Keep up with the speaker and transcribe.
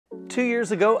2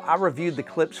 years ago, I reviewed the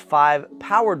Klipsch 5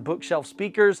 powered bookshelf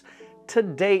speakers. To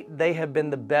date, they have been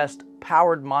the best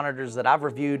powered monitors that I've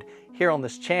reviewed here on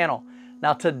this channel.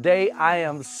 Now today I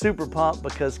am super pumped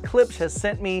because Klipsch has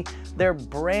sent me their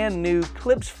brand new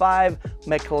Klipsch 5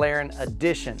 McLaren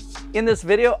Edition. In this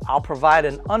video, I'll provide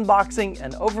an unboxing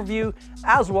and overview,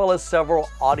 as well as several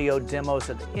audio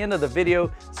demos at the end of the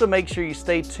video, so make sure you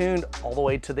stay tuned all the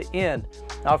way to the end.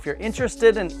 Now if you're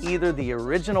interested in either the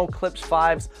original Klipsch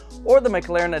 5s or the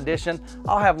McLaren Edition,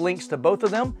 I'll have links to both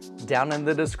of them down in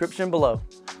the description below.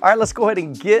 All right, let's go ahead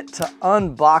and get to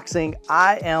unboxing.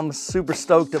 I am super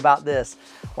stoked about this.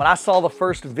 When I saw the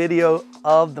first video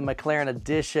of the McLaren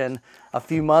Edition a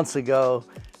few months ago,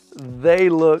 they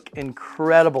look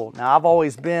incredible. Now, I've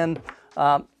always been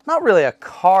not really a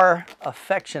car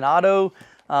aficionado,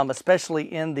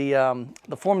 especially in the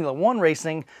Formula One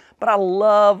racing, but I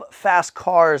love fast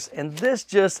cars, and this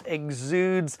just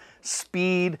exudes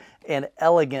speed and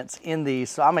elegance in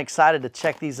these. So I'm excited to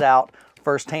check these out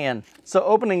firsthand. So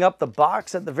opening up the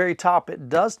box at the very top, it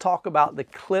does talk about the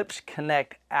Klipsch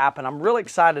Connect app, and I'm really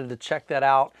excited to check that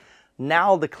out.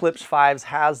 Now the Klipsch 5s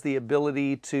has the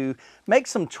ability to make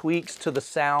some tweaks to the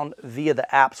sound via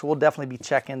the app, so we'll definitely be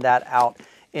checking that out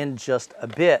in just a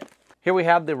bit. Here we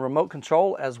have the remote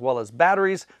control as well as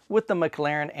batteries with the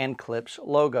McLaren and Klipsch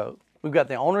logo. We've got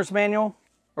the owner's manual,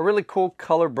 a really cool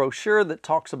color brochure that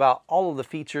talks about all of the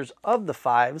features of the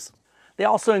 5s. They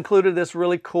also included this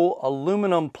really cool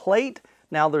aluminum plate.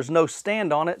 Now there's no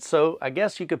stand on it, so I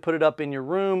guess you could put it up in your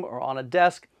room or on a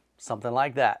desk, something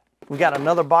like that. We got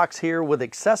another box here with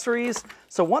accessories.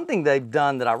 So one thing they've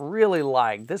done that I really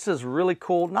like, this is really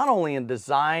cool, not only in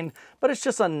design, but it's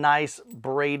just a nice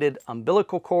braided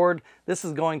umbilical cord. This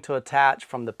is going to attach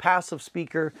from the passive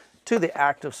speaker to the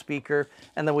active speaker.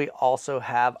 And then we also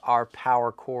have our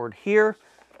power cord here,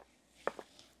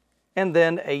 and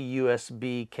then a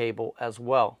USB cable as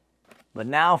well. But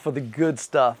now for the good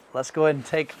stuff. Let's go ahead and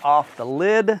take off the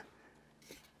lid.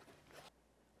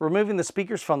 Removing the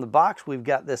speakers from the box, we've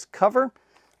got this cover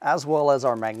as well as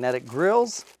our magnetic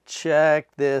grills. Check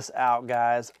this out,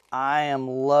 guys. I am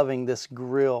loving this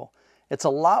grill. It's a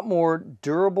lot more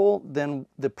durable than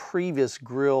the previous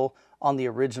grill on the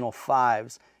original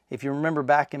 5s. If you remember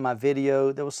back in my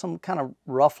video, there was some kind of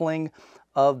ruffling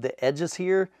of the edges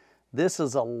here. This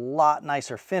is a lot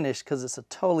nicer finish because it's a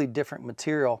totally different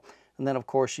material. And then of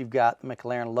course you've got the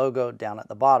McLaren logo down at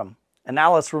the bottom. And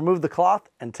now let's remove the cloth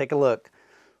and take a look.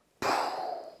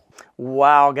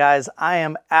 Wow, guys, I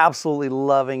am absolutely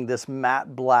loving this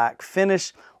matte black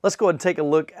finish. Let's go ahead and take a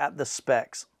look at the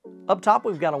specs. Up top,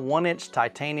 we've got a 1-inch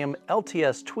titanium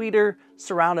LTS tweeter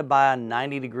surrounded by a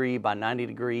 90-degree by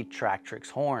 90-degree Tractrix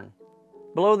horn.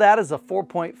 Below that is a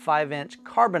 4.5-inch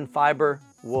carbon fiber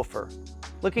woofer.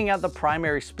 Looking at the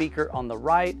primary speaker on the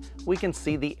right, we can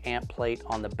see the amp plate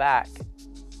on the back.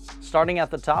 Starting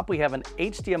at the top, we have an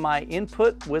HDMI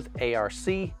input with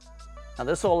ARC. Now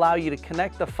this will allow you to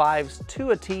connect the 5s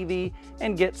to a TV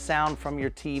and get sound from your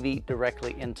TV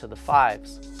directly into the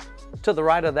 5s. To the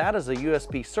right of that is a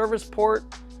USB service port,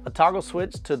 a toggle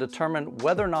switch to determine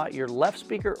whether or not your left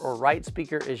speaker or right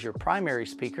speaker is your primary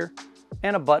speaker,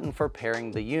 and a button for pairing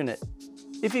the unit.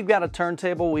 If you've got a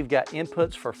turntable, we've got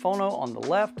inputs for phono on the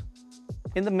left.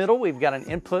 In the middle, we've got an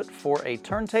input for a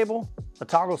turntable, a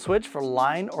toggle switch for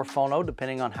line or phono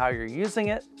depending on how you're using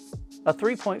it, a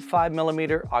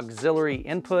 3.5mm auxiliary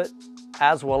input,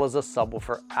 as well as a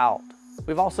subwoofer out.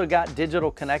 We've also got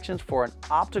digital connections for an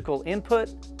optical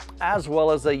input, as well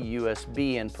as a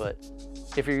USB input.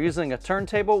 If you're using a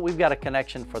turntable, we've got a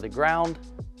connection for the ground.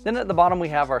 Then at the bottom, we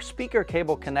have our speaker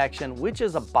cable connection, which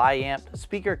is a bi-amped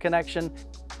speaker connection.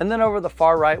 And then over the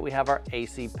far right, we have our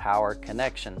AC power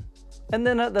connection. And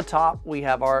then at the top, we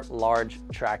have our large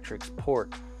Tractrix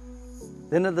port.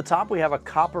 Then at the top, we have a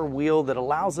copper wheel that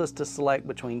allows us to select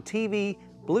between TV,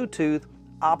 Bluetooth,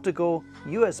 optical,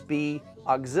 USB,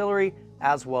 auxiliary,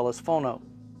 as well as phono.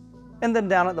 And then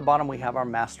down at the bottom, we have our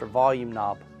master volume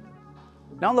knob.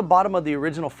 Now on the bottom of the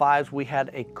original 5s, we had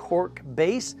a cork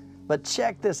base, but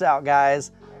check this out,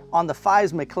 guys. On the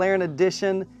 5s McLaren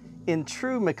Edition, in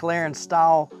true McLaren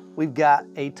style, we've got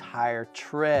a tire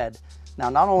tread. Now,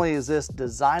 not only is this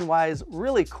design-wise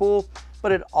really cool,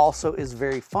 but it also is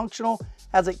very functional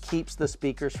as it keeps the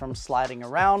speakers from sliding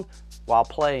around while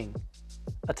playing.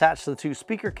 Attach the 2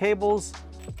 speaker cables,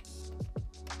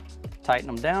 tighten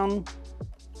them down,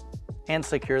 and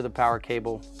secure the power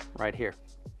cable right here.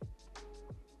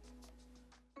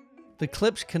 The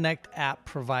Klipsch Connect app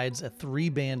provides a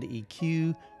 3-band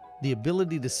EQ, the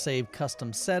ability to save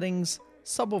custom settings,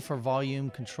 subwoofer volume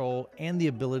control, and the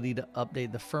ability to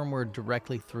update the firmware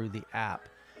directly through the app.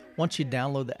 Once you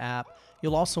download the app,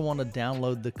 you'll also want to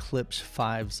download the Klipsch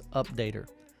 5's updater.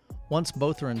 Once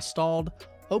both are installed,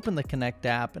 open the Connect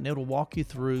app and it'll walk you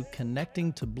through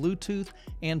connecting to Bluetooth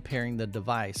and pairing the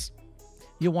device.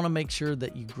 You'll want to make sure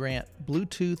that you grant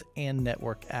Bluetooth and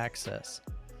network access.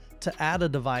 To add a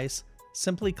device,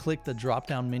 simply click the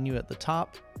drop-down menu at the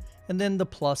top and then the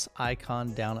plus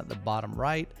icon down at the bottom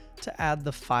right to add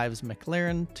the 5's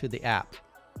McLaren to the app.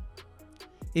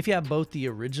 If you have both the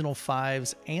original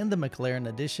 5's and the McLaren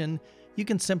edition, you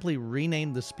can simply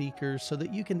rename the speakers so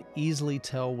that you can easily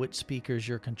tell which speakers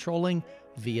you're controlling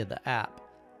via the app.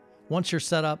 Once you're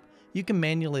set up, you can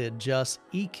manually adjust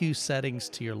EQ settings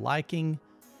to your liking,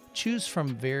 choose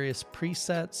from various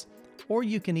presets, or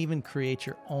you can even create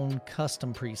your own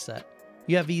custom preset.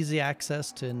 You have easy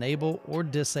access to enable or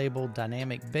disable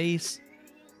dynamic bass,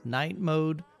 night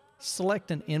mode,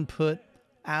 select an input,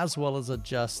 as well as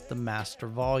adjust the master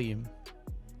volume.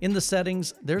 In the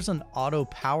settings, there's an auto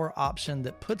power option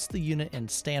that puts the unit in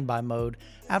standby mode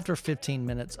after 15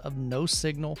 minutes of no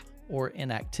signal or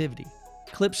inactivity.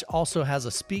 Klipsch also has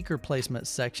a speaker placement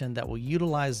section that will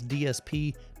utilize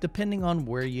DSP depending on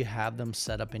where you have them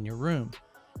set up in your room.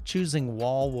 Choosing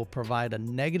wall will provide a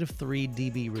 -3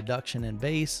 dB reduction in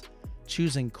bass.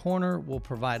 Choosing corner will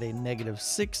provide a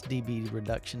 -6 dB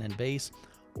reduction in bass,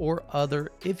 or other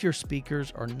if your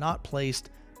speakers are not placed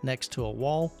next to a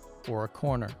wall or a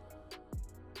corner.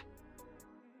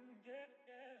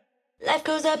 Life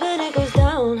goes up and it goes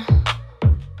down.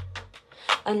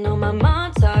 I know my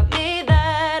mom taught me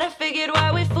that. I figured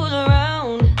why we fool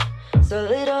around so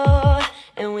little,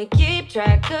 and we keep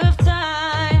track of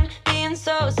time, being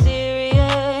so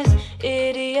serious.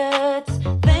 Idiots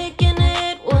thinking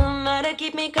it will matter,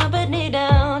 keep me company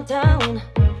downtown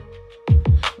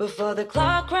before the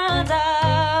clock runs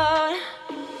out.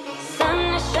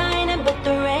 Sun is shining, but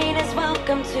the rain is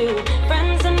welcome too.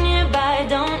 Friends are nearby,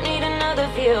 don't need another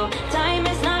view. Time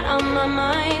is not on my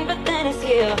mind, but then it's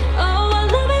here. Oh, I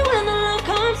love it when the love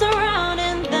comes around,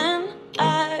 and then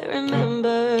I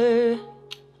remember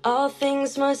all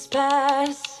things must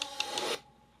pass.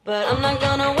 But I'm not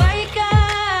gonna wake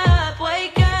up,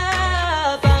 wake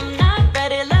up. I'm not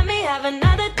ready, let me have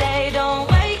another day. Don't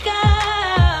wake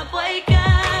up, wake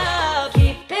up.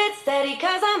 Keep it steady,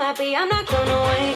 cause I'm happy, I'm not gonna wake